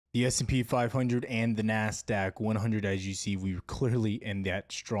The S&P 500 and the Nasdaq 100, as you see, we were clearly in that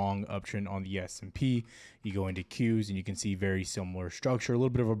strong uptrend on the S&P. You go into Qs and you can see very similar structure, a little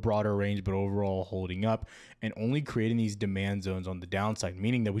bit of a broader range, but overall holding up and only creating these demand zones on the downside,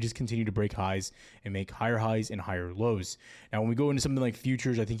 meaning that we just continue to break highs and make higher highs and higher lows. Now, when we go into something like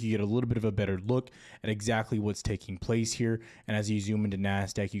futures, I think you get a little bit of a better look at exactly what's taking place here. And as you zoom into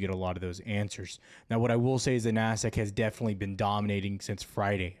Nasdaq, you get a lot of those answers. Now, what I will say is the Nasdaq has definitely been dominating since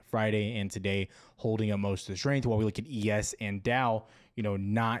Friday and today, holding up most of the strength, while we look at ES and Dow,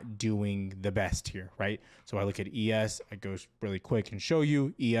 not doing the best here, right? So I look at ES, I go really quick and show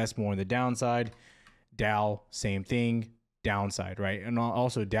you ES more on the downside, Dow, same thing, downside, right? And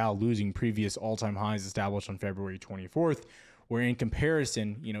also Dow losing previous all-time highs established on February 24th, where in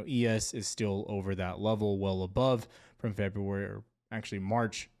comparison, ES is still over that level, well above from February, or actually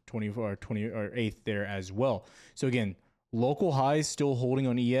March 24 or 8th there as well. So again, local highs still holding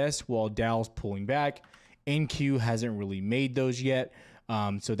on ES while Dow's pulling back. NQ hasn't really made those yet.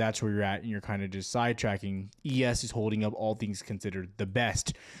 So that's where you're at, and you're kind of just sidetracking. ES is holding up, all things considered, the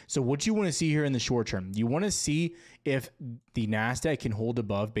best. So what you want to see here in the short term, you want to see if the Nasdaq can hold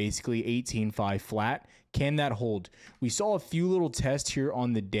above basically 18.5 flat. Can that hold? We saw a few little tests here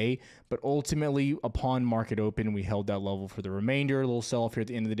on the day, but ultimately upon market open, we held that level for the remainder. A little sell-off here at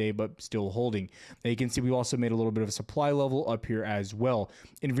the end of the day, but still holding. Now you can see we also made a little bit of a supply level up here as well.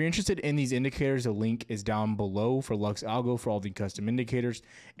 And if you're interested in these indicators, the link is down below for Lux Algo for all the custom indicators,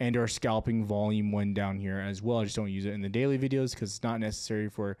 and our scalping volume one down here as well. I just don't use it in the daily videos because it's not necessary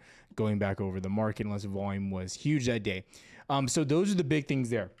for going back over the market unless the volume was huge that day. So those are the big things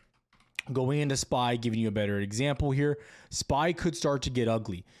there. Going into SPY, giving you a better example here, SPY could start to get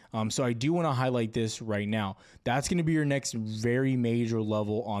ugly. So I do want to highlight this right now. That's going to be your next very major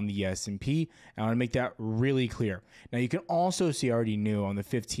level on the S&P. I want to make that really clear. Now you can also see, I already knew on the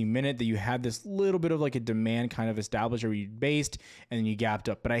 15-minute that you had this little bit of like a demand kind of established or you based and then you gapped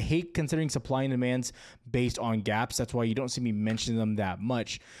up. But I hate considering supply and demands based on gaps. That's why you don't see me mention them that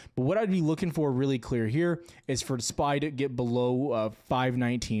much. But what I'd be looking for really clear here is for SPY to get below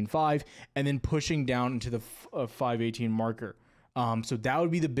 519.5 and then pushing down into the 518 marker. So that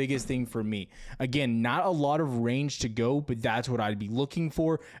would be the biggest thing for me. Again, not a lot of range to go, but that's what I'd be looking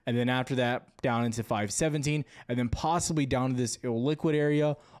for. And then after that, down into 517, and then possibly down to this illiquid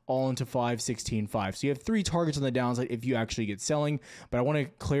area, all into 516.5. So you have three targets on the downside if you actually get selling. But I want to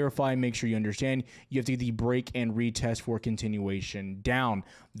clarify, make sure you understand, you have to get the break and retest for continuation down.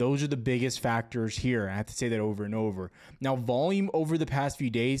 Those are the biggest factors here. I have to say that over and over. Now, volume over the past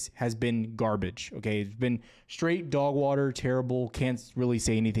few days has been garbage. Okay, it's been straight dog water, terrible. Can't really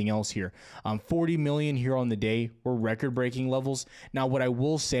say anything else here. 40 million here on the day were record-breaking levels. Now, what I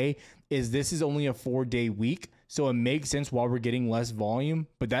will say is this is only a 4-day week, so it makes sense while we're getting less volume,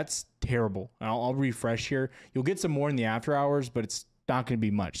 but that's terrible. I'll refresh here. You'll get some more in the after hours, but it's not going to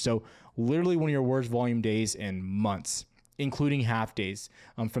be much. So literally one of your worst volume days in months, including half days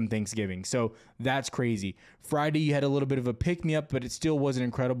from Thanksgiving. So that's crazy. Friday, you had a little bit of a pick-me-up, but it still wasn't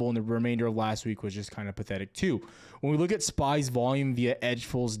incredible, and the remainder of last week was just kind of pathetic too. When we look at SPY's volume via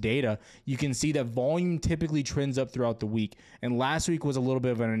Edgeful's data, you can see that volume typically trends up throughout the week, and last week was a little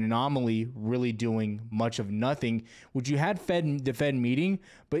bit of an anomaly, really doing much of nothing, which you had the Fed meeting,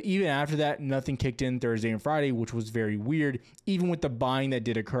 but even after that, nothing kicked in Thursday and Friday, which was very weird, even with the buying that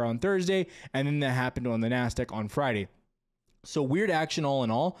did occur on Thursday, and then that happened on the Nasdaq on Friday. So weird action all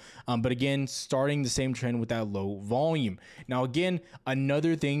in all, but again, starting the same trend with that low volume. Now, again,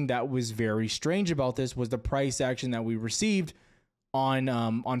 another thing that was very strange about this was the price action that we received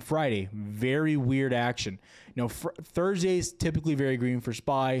on Friday. Very weird action. Thursdays typically very green for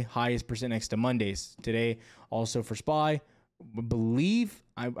SPY, highest percent next to Mondays. Today, also for SPY,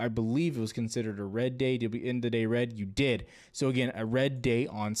 I believe it was considered a red day. Did we end the day red? You did. So again, a red day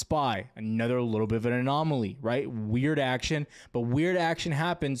on SPY. Another little bit of an anomaly, right? Weird action, but weird action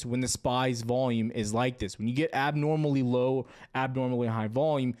happens when the SPY's volume is like this. When you get abnormally low, abnormally high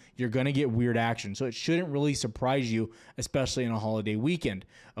volume, you're going to get weird action. So it shouldn't really surprise you, especially in a holiday weekend,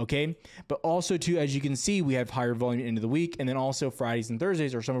 okay? But also too, as you can see, we have higher volume into the week, and then also Fridays and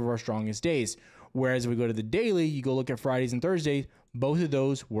Thursdays are some of our strongest days. Whereas if we go to the daily, you go look at Fridays and Thursdays, both of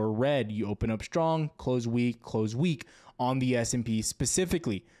those were red. You open up strong, close weak on the S&P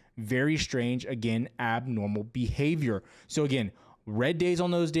specifically. Very strange, again, abnormal behavior. So again, red days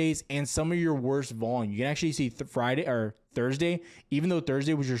on those days and some of your worst volume. You can actually see Friday or Thursday, even though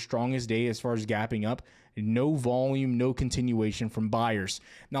Thursday was your strongest day as far as gapping up, no volume, no continuation from buyers.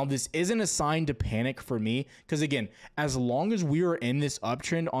 Now, this isn't a sign to panic for me because, again, as long as we are in this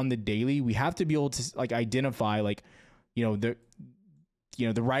uptrend on the daily, we have to be able to identify you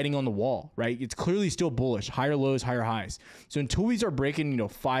know, the writing on the wall, right? It's clearly still bullish, higher lows, higher highs. So until we start breaking, you know,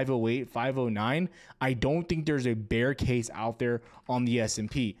 508, 509, I don't think there's a bear case out there on the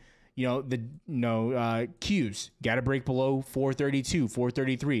S&P. You know, Qs got to break below 432,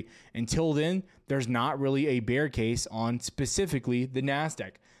 433. Until then, there's not really a bear case on specifically the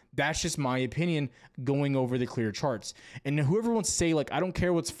Nasdaq. That's just my opinion going over the clear charts. And whoever wants to say, like, I don't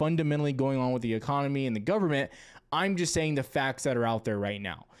care what's fundamentally going on with the economy and the government, I'm just saying the facts that are out there right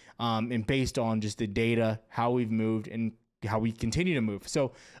now. And based on just the data, how we've moved and how we continue to move.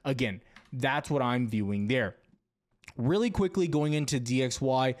 So again, that's what I'm viewing there. Really quickly going into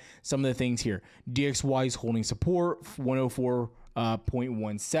DXY, some of the things here. DXY is holding support,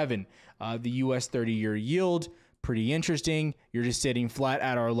 104.17. The US 30-year yield, pretty interesting. You're just sitting flat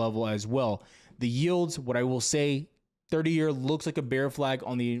at our level as well. The yields, what I will say, 30-year looks like a bear flag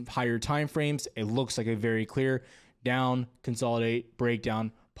on the higher time frames. It looks like a very clear down, consolidate,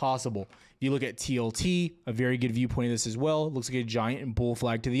 breakdown possible. If you look at TLT, a very good viewpoint of this as well. It looks like a giant bull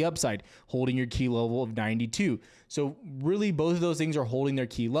flag to the upside, holding your key level of 92. So really both of those things are holding their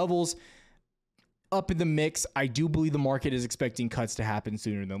key levels. Up in the mix, I do believe the market is expecting cuts to happen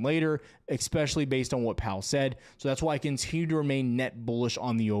sooner than later, especially based on what Powell said. So that's why I continue to remain net bullish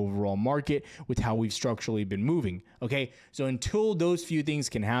on the overall market with how we've structurally been moving. Okay, so until those few things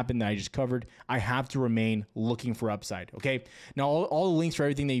can happen that I just covered, I have to remain looking for upside. Okay, now all the links for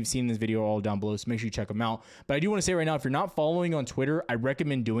everything that you've seen in this video are all down below, so make sure you check them out. But I do want to say right now, if you're not following on Twitter, I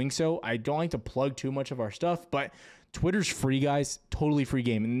recommend doing so. I don't like to plug too much of our stuff, but Twitter's free, guys. Totally free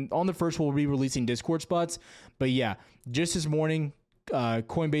game. And on the first, we'll be releasing Discord spots. But yeah, just this morning,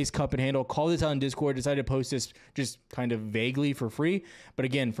 Coinbase Cup and Handle called this out in Discord. Decided to post this just kind of vaguely for free. But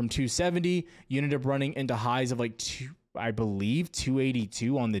again, from 270, you ended up running into highs of like I believe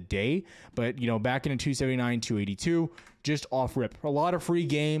 282 on the day. But you know, back into 279, 282, just off rip. A lot of free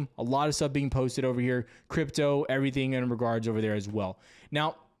game, a lot of stuff being posted over here. Crypto, everything in regards over there as well.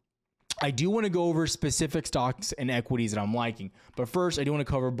 Now, I do want to go over specific stocks and equities that I'm liking. But first, I do want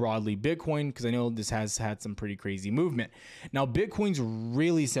to cover broadly Bitcoin because I know this has had some pretty crazy movement. Now, Bitcoin's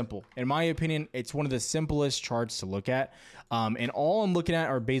really simple. In my opinion, it's one of the simplest charts to look at. And all I'm looking at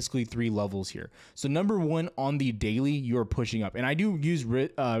are basically three levels here. So number one, on the daily, you're pushing up. And I do use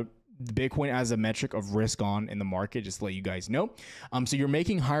Bitcoin as a metric of risk on in the market, just to let you guys know. So you're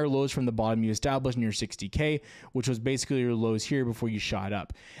making higher lows from the bottom you established in your 60K, which was basically your lows here before you shot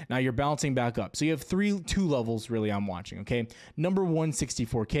up. Now you're bouncing back up. So you have two levels really I'm watching, okay? Number one,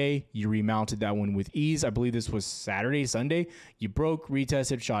 64K, you remounted that one with ease. I believe this was Saturday, Sunday. You broke,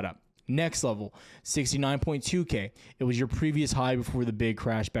 retested, shot up. Next level, 69.2K. It was your previous high before the big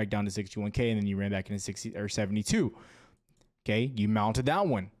crash back down to 61K, and then you ran back into 60 or 72. Okay, you mounted that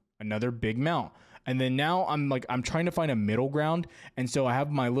one. Another big mount. And then now I'm trying to find a middle ground. And so I have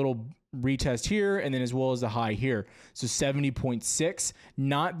my little retest here and then as well as the high here. So 70.6,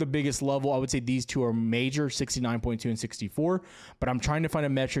 not the biggest level. I would say these two are major, 69.2 and 64, but I'm trying to find a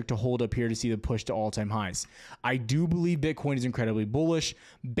metric to hold up here to see the push to all-time highs. I do believe Bitcoin is incredibly bullish.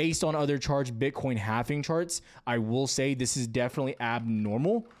 Based on other charts, Bitcoin halving charts, I will say this is definitely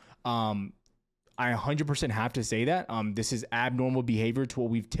abnormal. I 100% have to say that. This is abnormal behavior to what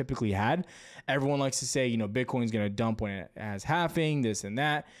we've typically had. Everyone likes to say, you know, Bitcoin's going to dump when it has halving, this and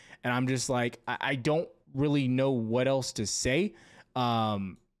that. And I'm just like, I don't really know what else to say,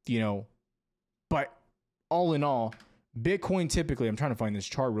 you know, but all in all, Bitcoin typically, I'm trying to find this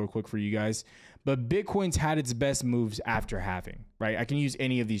chart real quick for you guys, but Bitcoin's had its best moves after halving, right? I can use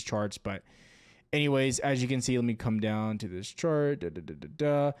any of these charts, but anyways, as you can see, let me come down to this chart.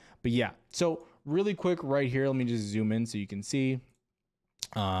 But yeah, so really quick right here, let me just zoom in so you can see.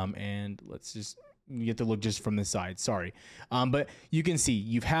 And let's just, you get to look just from the side, sorry. But you can see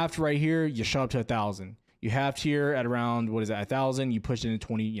you've halved right here, you shot up to 1,000. You halved here at around, what is that, 1,000, you pushed it into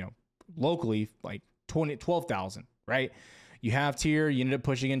 20, you know, locally, like 12,000, right? You halved here, you ended up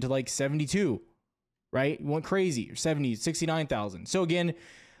pushing into like 72, right? You went crazy, 70, 69,000. So again,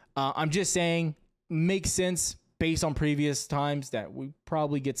 I'm just saying, makes sense based on previous times that we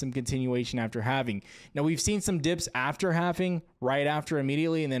probably get some continuation after halving. Now we've seen some dips after halving, right after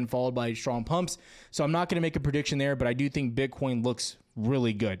immediately, and then followed by strong pumps. So I'm not going to make a prediction there, but I do think Bitcoin looks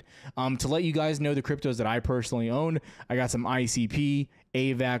really good. To let you guys know the cryptos that I personally own, I got some ICP,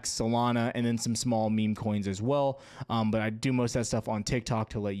 AVAX, Solana, and then some small meme coins as well. But I do most of that stuff on TikTok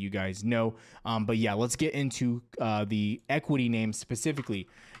to let you guys know. But yeah, let's get into the equity names specifically.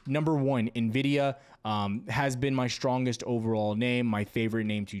 Number one, NVIDIA has been my strongest overall name, my favorite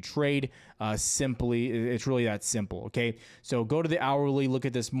name to trade. Simply, it's really that simple, okay? So go to the hourly, look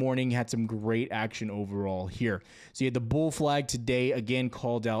at this morning, had some great action overall here. So you had the bull flag today, again,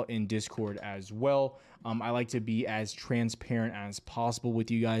 called out in Discord as well. I like to be as transparent as possible with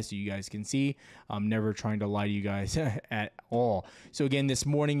you guys so you guys can see. I'm never trying to lie to you guys at all. So again, this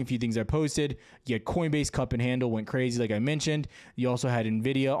morning, a few things I posted. You had Coinbase cup and handle, went crazy like I mentioned. You also had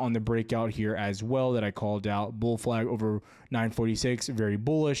NVIDIA on the breakout here as well that I called out. Bull flag over 946, very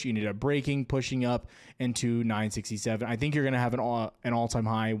bullish. You ended up breaking, pushing up into 967. I think you're going to have an all-time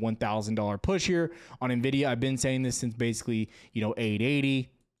high $1,000 push here on NVIDIA. I've been saying this since basically,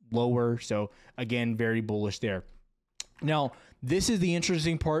 880. Lower. So again, very bullish there. Now, this is the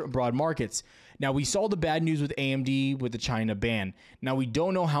interesting part of broad markets. Now, we saw the bad news with AMD with the China ban. Now, we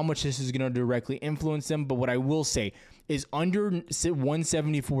don't know how much this is going to directly influence them, but what I will say is under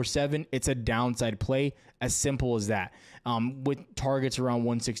 174.7, it's a downside play, as simple as that, with targets around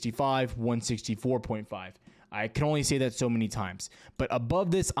 165, 164.5. I can only say that so many times. But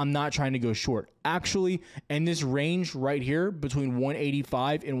above this, I'm not trying to go short. Actually, in this range right here between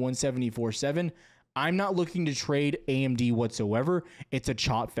 185 and 174.7, I'm not looking to trade AMD whatsoever. It's a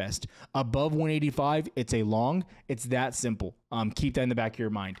chop fest. Above 185, it's a long. It's that simple. Keep that in the back of your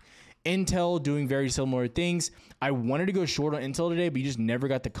mind. Intel doing very similar things. I wanted to go short on Intel today, but you just never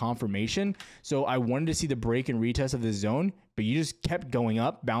got the confirmation. So I wanted to see the break and retest of the zone, but you just kept going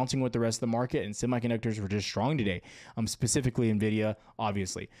up, bouncing with the rest of the market, and semiconductors were just strong today, specifically NVIDIA,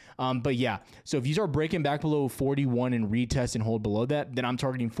 obviously. But yeah, so if you start breaking back below 41 and retest and hold below that, then I'm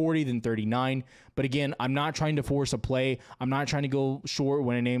targeting 40, then 39. But again, I'm not trying to force a play. I'm not trying to go short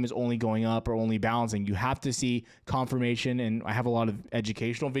when a name is only going up or only balancing. You have to see confirmation, and I have a lot of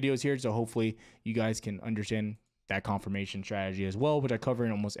educational videos here, so hopefully you guys can understand that confirmation strategy as well, which I cover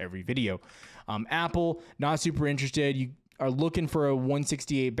in almost every video. Apple, not super interested. You are looking for a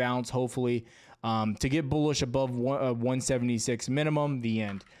 168 bounce, hopefully, to get bullish above 176 minimum, the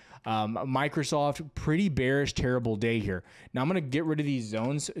end. Microsoft, pretty bearish, terrible day here. Now I'm going to get rid of these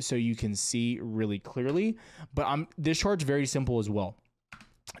zones so you can see really clearly, but this chart's very simple as well.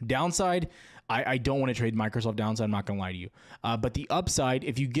 Downside, I don't want to trade Microsoft downside, I'm not going to lie to you. But the upside,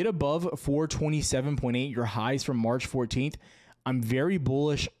 if you get above 427.8, your highs from March 14th, I'm very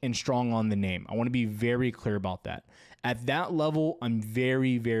bullish and strong on the name. I want to be very clear about that. At that level, I'm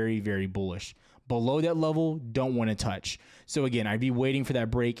very, very, very bullish. Below that level, don't want to touch. So again, I'd be waiting for that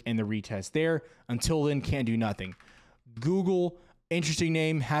break and the retest there. Until then, can't do nothing. Google, interesting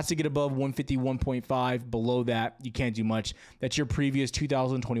name, has to get above 151.5. Below that, you can't do much. That's your previous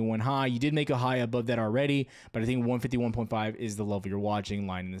 2021 high. You did make a high above that already, but I think 151.5 is the level you're watching,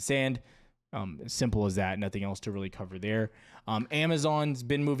 line in the sand. Simple as that. Nothing else to really cover there. Amazon's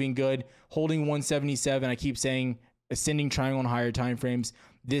been moving good, holding 177. I keep saying ascending triangle on higher time frames.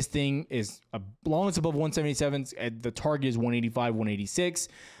 This thing is, as long as it's above 177, the target is 185, 186.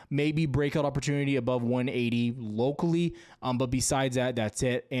 Maybe breakout opportunity above 180 locally. But besides that, that's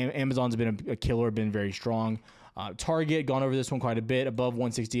it. Amazon's been a killer, been very strong. Target, gone over this one quite a bit. Above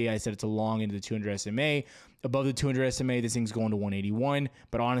 168, I said it's a long into the 200 SMA. Above the 200 SMA, this thing's going to 181.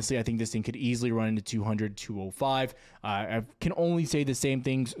 But honestly, I think this thing could easily run into 200, 205. I can only say the same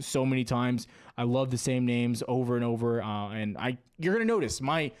things so many times. I love the same names over and over. And you're going to notice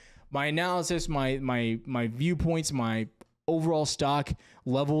my analysis, my viewpoints, my overall stock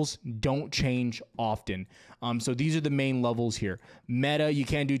levels don't change often. So these are the main levels here. Meta, you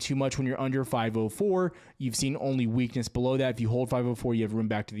can't do too much when you're under 504. You've seen only weakness below that. If you hold 504, you have room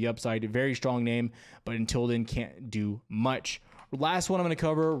back to the upside. A very strong name, but until then, can't do much. Last one I'm going to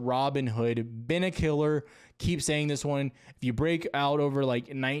cover, Robinhood. Been a killer. Keep saying this one. If you break out over like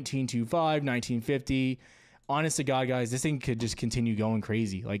 1925, 1950, honest to God, guys, this thing could just continue going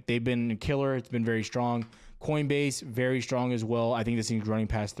crazy. Like, they've been a killer. It's been very strong. Coinbase, very strong as well. I think this thing's running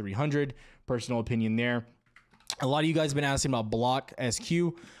past 300. Personal opinion there. A lot of you guys have been asking about Block SQ.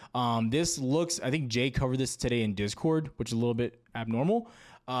 This looks, I think Jay covered this today in Discord, which is a little bit abnormal.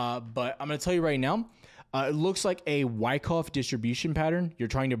 But I'm going to tell you right now, it looks like a Wyckoff distribution pattern. You're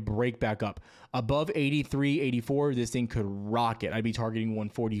trying to break back up. Above 83, 84, this thing could rocket. I'd be targeting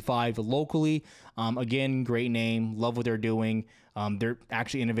 145 locally. Again, great name. Love what they're doing. They're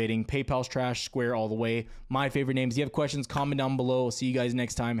actually innovating. PayPal's trash, Square all the way. My favorite names. If you have questions, comment down below. See you guys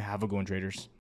next time. Have a good one, traders.